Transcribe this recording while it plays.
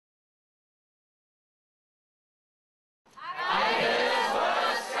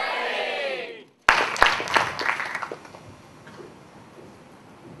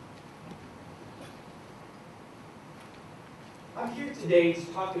today to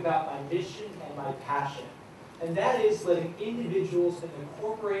talk about my mission and my passion, and that is letting individuals and the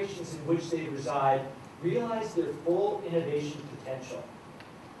corporations in which they reside realize their full innovation potential.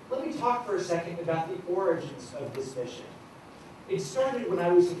 Let me talk for a second about the origins of this mission. It started when I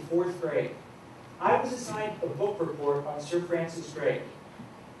was in 4th grade. I was assigned a book report on Sir Francis Drake.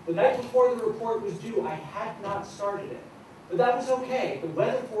 The night before the report was due, I had not started it. But that was okay. The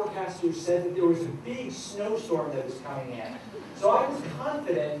weather forecasters said that there was a big snowstorm that was coming in. So I was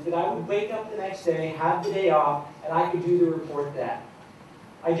confident that I would wake up the next day, have the day off, and I could do the report then.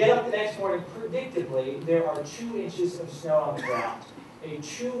 I get up the next morning. Predictably, there are 2 inches of snow on the ground. A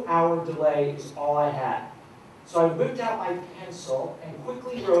 2-hour delay is all I had. So I whipped out my pencil and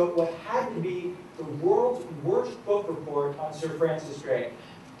quickly wrote what had to be the world's worst book report on Sir Francis Drake.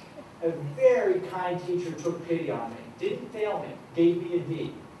 A very kind teacher took pity on me, didn't fail me, gave me a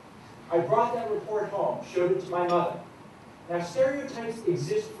D. I brought that report home, showed it to my mother. Now, stereotypes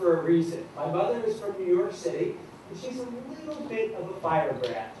exist for a reason. My mother is from New York City, and she's a little bit of a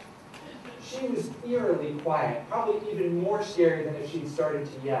firebrand. She was eerily quiet, probably even more scary than if she'd started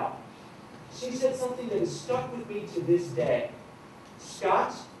to yell. She said something that has stuck with me to this day.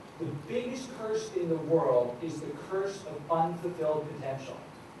 Scott, the biggest curse in the world is the curse of unfulfilled potential.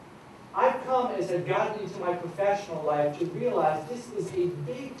 I've come, as I've gotten into my professional life, to realize this is a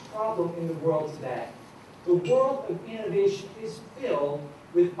big problem in the world today. The world of innovation is filled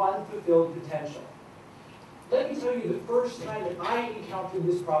with unfulfilled potential. Let me tell you the first time that I encountered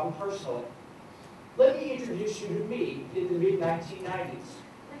this problem personally. Let me introduce you to me in the mid-1990s.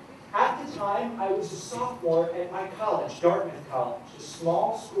 At the time, I was a sophomore at my college, Dartmouth College, a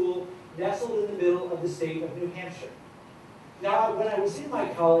small school nestled in the middle of the state of New Hampshire. Now, when I was in my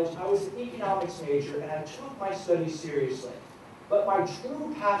college, I was an economics major, and I took my studies seriously. But my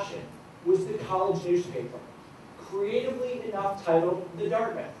true passion was the college newspaper, creatively enough titled The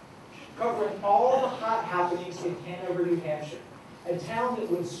Dartmouth, covering all the hot happenings in Hanover, New Hampshire, a town that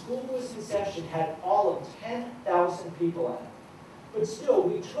when school was in session had all of 10,000 people in it. But still,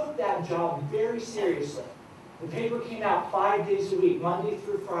 we took that job very seriously. The paper came out 5 days a week, Monday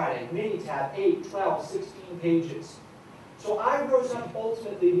through Friday, mini-tab, 8, 12, 16 pages. So I rose up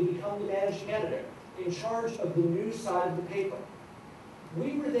ultimately to become the managing editor, in charge of the news side of the paper.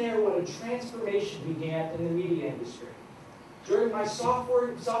 We were there when a transformation began in the media industry. During my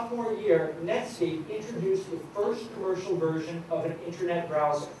sophomore year, Netscape introduced the first commercial version of an internet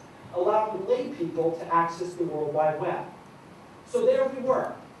browser, allowing lay people to access the World Wide Web. So there we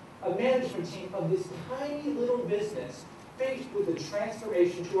were, a management team of this tiny little business faced with a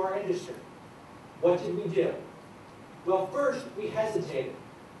transformation to our industry. What did we do? Well, first, we hesitated.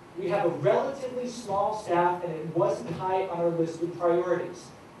 We have a relatively small staff, and it wasn't high on our list of priorities.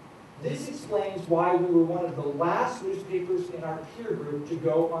 This explains why we were one of the last newspapers in our peer group to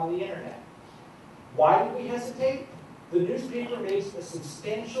go on the internet. Why did we hesitate? The newspaper makes a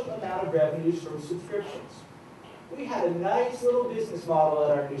substantial amount of revenues from subscriptions. We had a nice little business model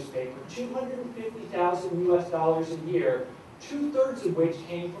at our newspaper, $250,000 US a year, 2/3 of which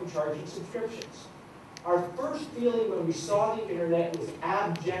came from charging subscriptions. Our first feeling when we saw the internet was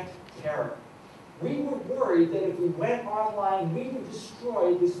abject terror. We were worried that if we went online, we would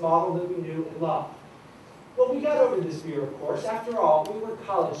destroy this model that we knew and loved. Well, we got over this fear, of course. After all, we were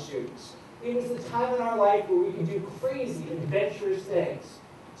college students. It was the time in our life where we could do crazy, adventurous things.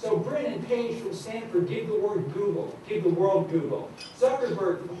 So Bryn and Paige from Stanford give the word Google, give the world Google.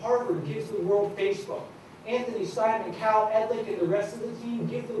 Zuckerberg from Harvard gives the world Facebook. Anthony Steinman, Cal Edlick, and the rest of the team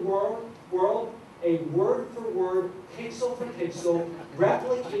give the world a word-for-word, pixel-for-pixel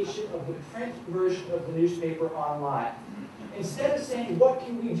replication of the print version of the newspaper online. Instead of saying, what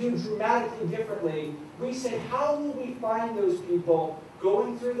can we do dramatically differently, we said, how will we find those people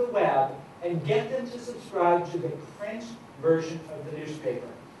going through the web and get them to subscribe to the print version of the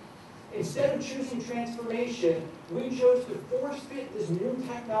newspaper? Instead of choosing transformation, we chose to force-fit this new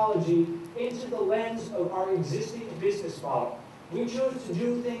technology into the lens of our existing business model. We chose to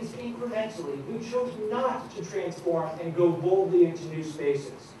do things incrementally. We chose not to transform and go boldly into new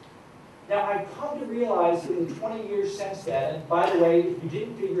spaces. Now, I've come to realize in the 20 years since then, and by the way, if you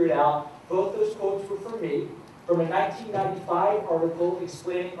didn't figure it out, both those quotes were from me, from a 1995 article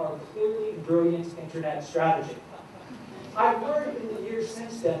explaining our clearly brilliant internet strategy. I've learned in the years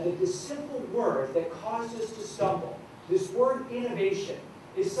since then that this simple word that caused us to stumble, this word innovation,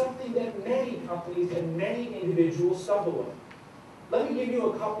 is something that many companies and many individuals stumble with. Let me give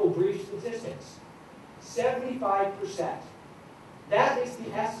you a couple brief statistics. 75%. That is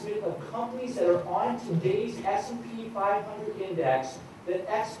the estimate of companies that are on today's S&P 500 index that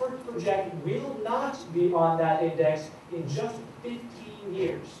experts project will not be on that index in just 15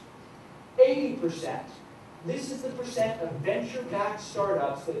 years. 80%. This is the percent of venture-backed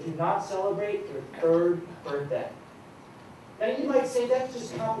startups that do not celebrate their 3rd birthday. Now you might say that's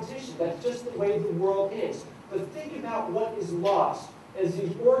just competition, that's just the way the world is. But think about what is lost as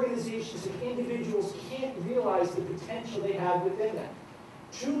these organizations and individuals can't realize the potential they have within them.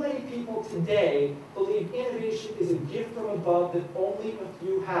 Too many people today believe innovation is a gift from above that only a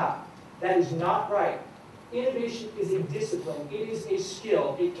few have. That is not right. Innovation is a discipline. It is a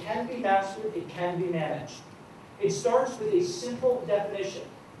skill. It can be mastered. It can be managed. It starts with a simple definition.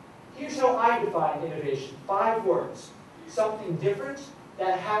 Here's how I define innovation. 5 words. Something different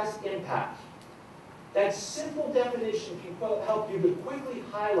that has impact. That simple definition can help you to quickly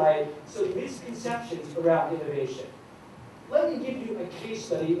highlight some misconceptions around innovation. Let me give you a case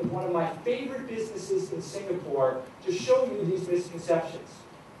study of one of my favorite businesses in Singapore to show you these misconceptions.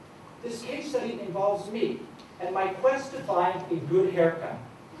 This case study involves me and my quest to find a good haircut.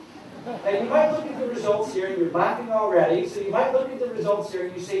 Now you might look at the results here and you're laughing already, so you might look at the results here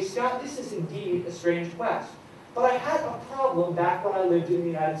and you say, Scott, this is indeed a strange quest. But I had a problem back when I lived in the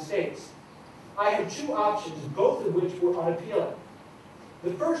United States. I had 2 options, both of which were unappealing.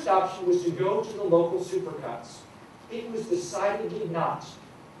 The first option was to go to the local supercuts. It was decidedly not.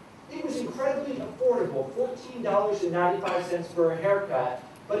 It was incredibly affordable, $14.95 for a haircut,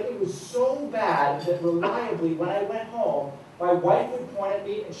 but it was so bad that reliably when I went home, my wife would point at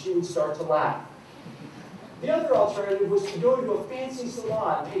me and she would start to laugh. The other alternative was to go to a fancy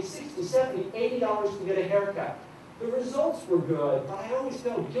salon, pay $60, $70, $80 to get a haircut. The results were good, but I always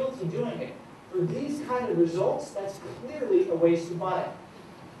felt guilty doing it. For these kind of results, that's clearly a waste of money.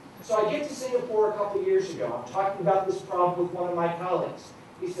 So I get to Singapore a couple years ago. I'm talking about this problem with one of my colleagues.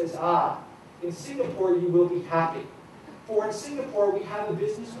 He says, in Singapore you will be happy. For in Singapore we have a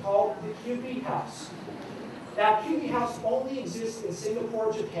business called the QB House. Now QB House only exists in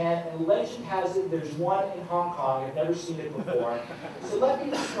Singapore, Japan, and legend has it there's one in Hong Kong. I've never seen it before. So let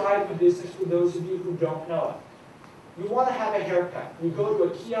me describe the business for those of you who don't know it. You want to have a haircut. You go to a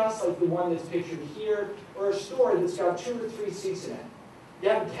kiosk like the one that's pictured here, or a store that's got 2 or 3 seats in it. You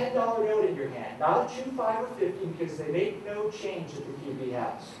have a $10 note in your hand, not a 2, 5, or 50 because they make no change at the QB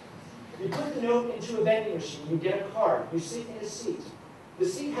House. You put the note into a vending machine, you get a card, you sit in a seat. The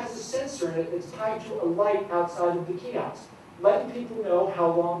seat has a sensor in it that's tied to a light outside of the kiosk, letting people know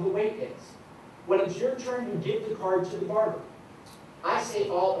how long the wait is. When it's your turn, you give the card to the barber. I say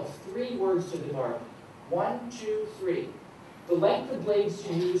all of 3 words to the barber. 1, 2, 3. The length of blades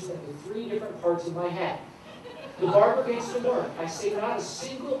to use and the 3 different parts of my head. The barber gets to work. I say not a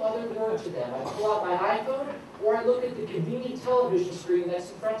single other word to them. I pull out my iPhone or I look at the convenient television screen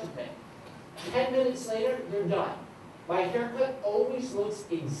that's in front of me. 10 minutes later, they're done. My haircut always looks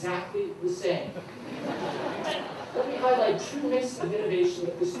exactly the same. Let me highlight 2 myths of innovation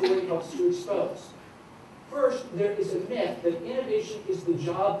that this story helps to expose. First, there is a myth that innovation is the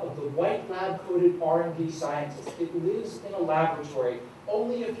job of the white lab-coated R&D scientist. It lives in a laboratory.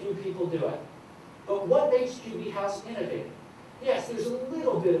 Only a few people do it. But what makes QB House innovative? Yes, there's a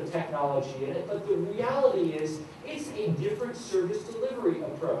little bit of technology in it, but the reality is it's a different service delivery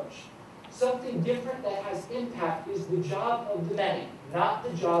approach. Something different that has impact is the job of the many, not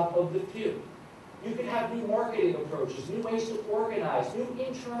the job of the few. You can have new marketing approaches, new ways to organize, new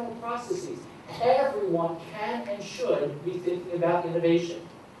internal processes. Everyone can and should be thinking about innovation.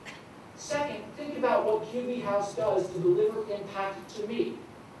 Second, think about what QB House does to deliver impact to me.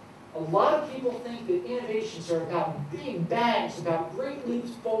 A lot of people think that innovations are about big bangs, about great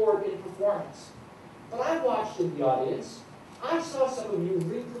leaps forward in performance. But I watched in the audience. I saw some of you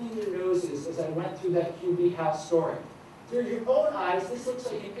wrinkling your noses as I went through that QB House story. Through your own eyes, this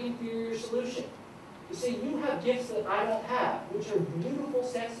looks like an inferior solution. You see, you have gifts that I don't have, which are beautiful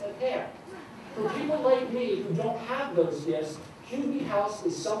sets of hair. For people like me who don't have those gifts, QB House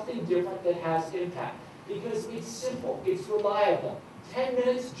is something different that has impact. Because it's simple, it's reliable. 10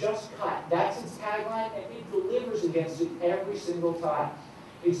 minutes, just cut. That's its tagline, and it delivers against it every single time.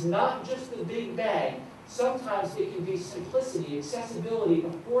 It's not just the big bang. Sometimes it can be simplicity, accessibility,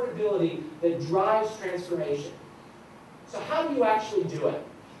 affordability that drives transformation. So how do you actually do it?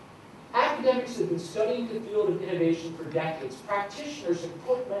 Academics have been studying the field of innovation for decades. Practitioners have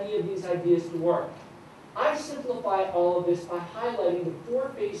put many of these ideas to work. I simplify all of this by highlighting the 4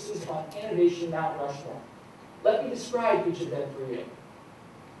 faces on Innovation Mount Rushmore. Let me describe each of them for you.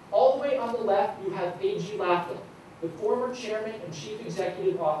 All the way on the left, you have A.G. Laughlin, the former chairman and chief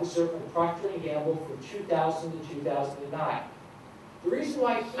executive officer of Procter Gamble from 2000 to 2009. The reason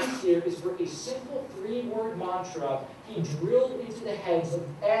why he's here is for a simple 3-word mantra he drilled into the heads of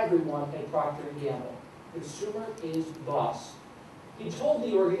everyone at Procter Gamble. Consumer is boss. He told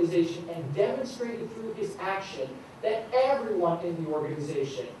the organization and demonstrated through his action that everyone in the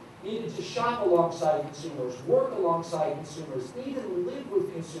organization needed to shop alongside consumers, work alongside consumers, even live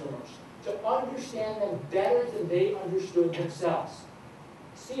with consumers, to understand them better than they understood themselves.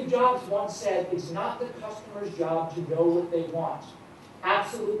 Steve Jobs once said, it's not the customer's job to know what they want.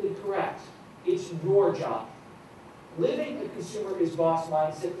 Absolutely correct. It's your job. Living a consumer is boss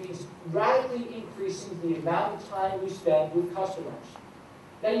mindset means radically increasing the amount of time we spend with customers.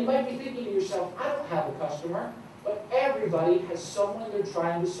 Now you might be thinking to yourself, I don't have a customer, but everybody has someone they're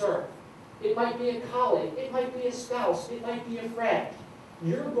trying to serve. It might be a colleague, it might be a spouse, it might be a friend.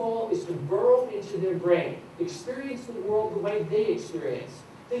 Your goal is to burrow into their brain, experience the world the way they experience.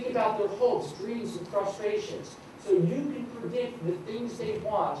 Think about their hopes, dreams, and frustrations, so you can predict the things they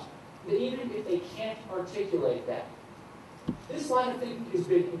want, even if they can't articulate them. This line of thinking has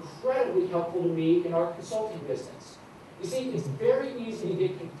been incredibly helpful to me in our consulting business. You see, it's very easy to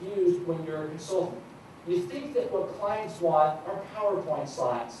get confused when you're a consultant. You think that what clients want are PowerPoint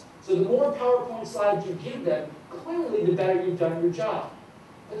slides. So the more PowerPoint slides you give them, clearly the better you've done your job.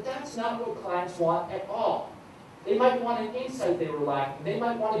 But that's not what clients want at all. They might want an insight they were lacking. They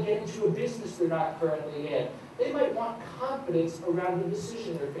might want to get into a business they're not currently in. They might want confidence around the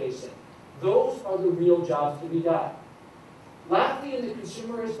decision they're facing. Those are the real jobs to be done. Lastly, in the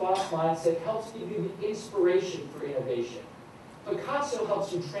consumer as boss mindset helps give you the inspiration for innovation. Picasso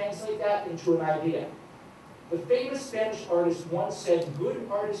helps you translate that into an idea. The famous Spanish artist once said, good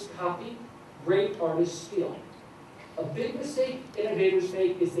artists copy, great artists steal. A big mistake innovators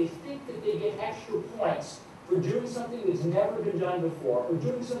make is they think that they get extra points for doing something that's never been done before, or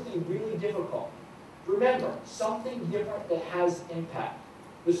doing something really difficult. Remember, something different that has impact.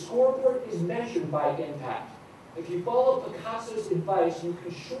 The scoreboard is measured by impact. If you follow Picasso's advice, you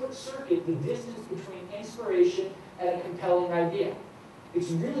can short-circuit the distance between inspiration and a compelling idea. It's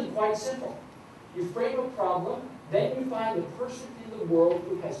really quite simple. You frame a problem, then you find the person in the world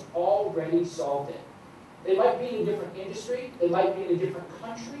who has already solved it. They might be in a different industry, they might be in a different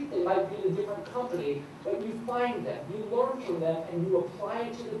country, they might be in a different company, but you find them, you learn from them, and you apply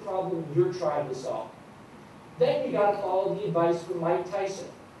it to the problem you're trying to solve. Then you got to follow the advice from Mike Tyson.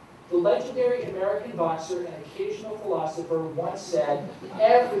 The legendary American boxer and occasional philosopher once said,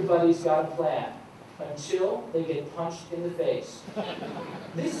 everybody's got a plan, until they get punched in the face.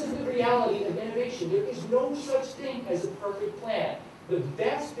 This is the reality of innovation. There is no such thing as a perfect plan. The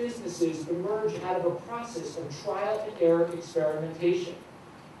best businesses emerge out of a process of trial and error experimentation.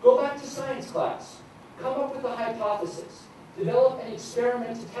 Go back to science class. Come up with a hypothesis. Develop an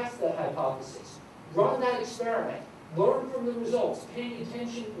experiment to test that hypothesis. Run that experiment. Learn from the results, paying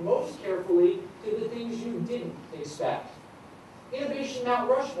attention most carefully to the things you didn't expect. Innovation Mount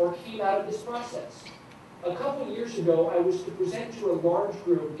Rushmore came out of this process. A couple years ago, I was to present to a large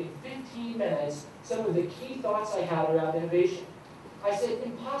group in 15 minutes some of the key thoughts I had around innovation. I said,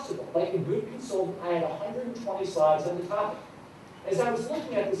 impossible. Like a good consultant, I had 120 slides on the topic. As I was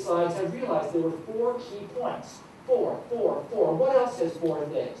looking at the slides, I realized there were 4 key points. 4, 4, 4. What else has 4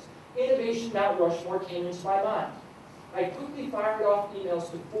 things? Innovation Mount Rushmore came into my mind. I quickly fired off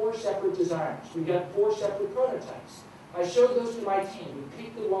emails to 4 separate designers. We got 4 separate prototypes. I showed those to my team. We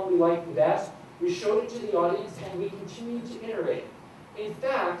picked the one we liked the best. We showed it to the audience, and we continued to iterate. In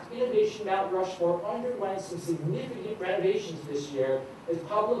fact, Innovation Mount Rushmore underwent some significant renovations this year as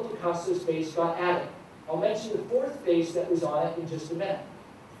Pablo Picasso's face got added. I'll mention the 4th face that was on it in just a minute.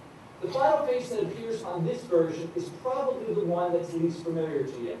 The final face that appears on this version is probably the one that's least familiar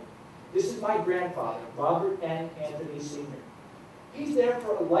to you. This is my grandfather, Robert N. Anthony Sr. He's there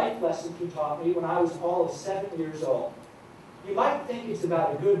for a life lesson he taught me when I was all of 7 years old. You might think it's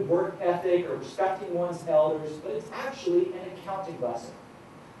about a good work ethic or respecting one's elders, but it's actually an accounting lesson.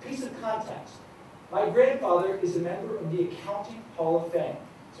 Piece of context. My grandfather is a member of the Accounting Hall of Fame.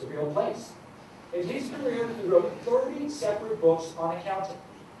 It's a real place. In his career, he wrote 30 separate books on accounting.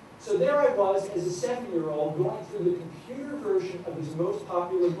 So there I was as a 7-year-old going through the computer version of his most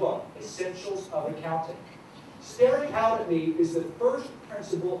popular book, Essentials of Accounting. Staring out at me is the first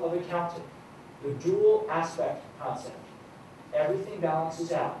principle of accounting, the dual aspect concept. Everything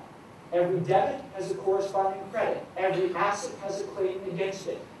balances out. Every debit has a corresponding credit. Every asset has a claim against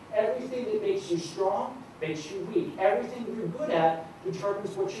it. Everything that makes you strong makes you weak. Everything that you're good at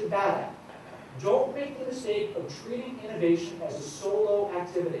determines what you're bad at. Don't make the mistake of treating innovation as a solo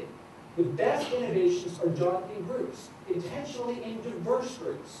activity. The best innovations are done in groups, intentionally in diverse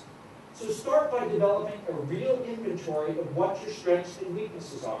groups. So start by developing a real inventory of what your strengths and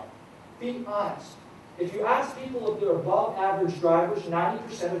weaknesses are. Be honest. If you ask people if they're above average drivers,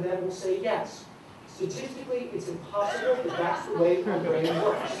 90% of them will say yes. Statistically, it's impossible, but that's the way our brain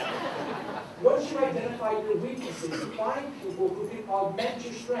works. Once you identify your weaknesses, find people who can augment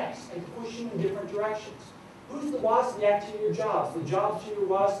your strengths and push you in different directions. Who's the Wozniak to your Jobs, the Jobs to your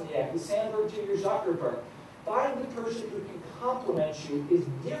Wozniak, the Sandberg to your Zuckerberg? Find the person who can complement you, is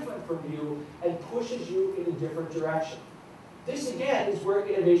different from you, and pushes you in a different direction. This, again, is where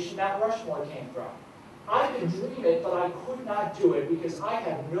Innovation Mount Rushmore came from. I could dream it, but I could not do it because I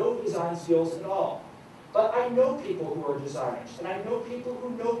have no design skills at all. But I know people who are designers, and I know people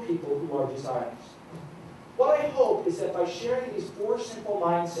who are designers. What I hope is that by sharing these 4 simple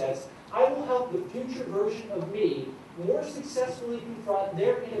mindsets, I will help the future version of me more successfully confront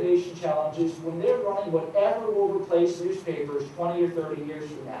their innovation challenges when they're running whatever will replace newspapers 20 or 30 years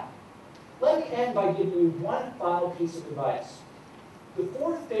from now. Let me end by giving you one final piece of advice. The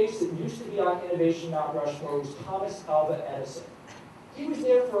 4th face that used to be on Innovation Mount Rushmore was Thomas Alva Edison. He was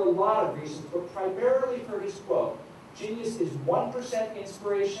there for a lot of reasons, but primarily for his quote, "Genius is 1%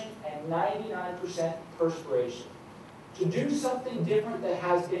 inspiration and 99% perspiration." To do something different that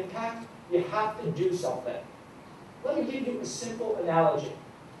has impact, you have to do something. Let me give you a simple analogy.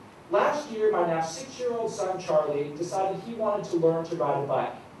 Last year, my now 6-year-old son, Charlie, decided he wanted to learn to ride a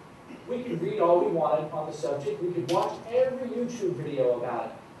bike. We could read all we wanted on the subject. We could watch every YouTube video about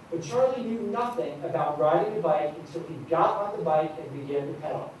it. But Charlie knew nothing about riding a bike until he got on the bike and began to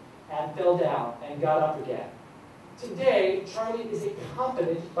pedal, and fell down and got up again. Today, Charlie is a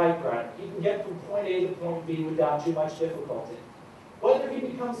competent bike rider. He can get from point A to point B without too much difficulty. Whether he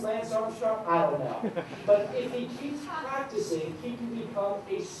becomes Lance Armstrong, I don't know. But if he keeps practicing, he can become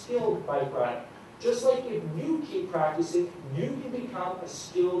a skilled bike rider. Just like if you keep practicing, you can become a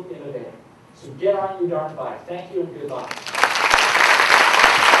skilled innovator. So get on your darn bike. Thank you and good luck.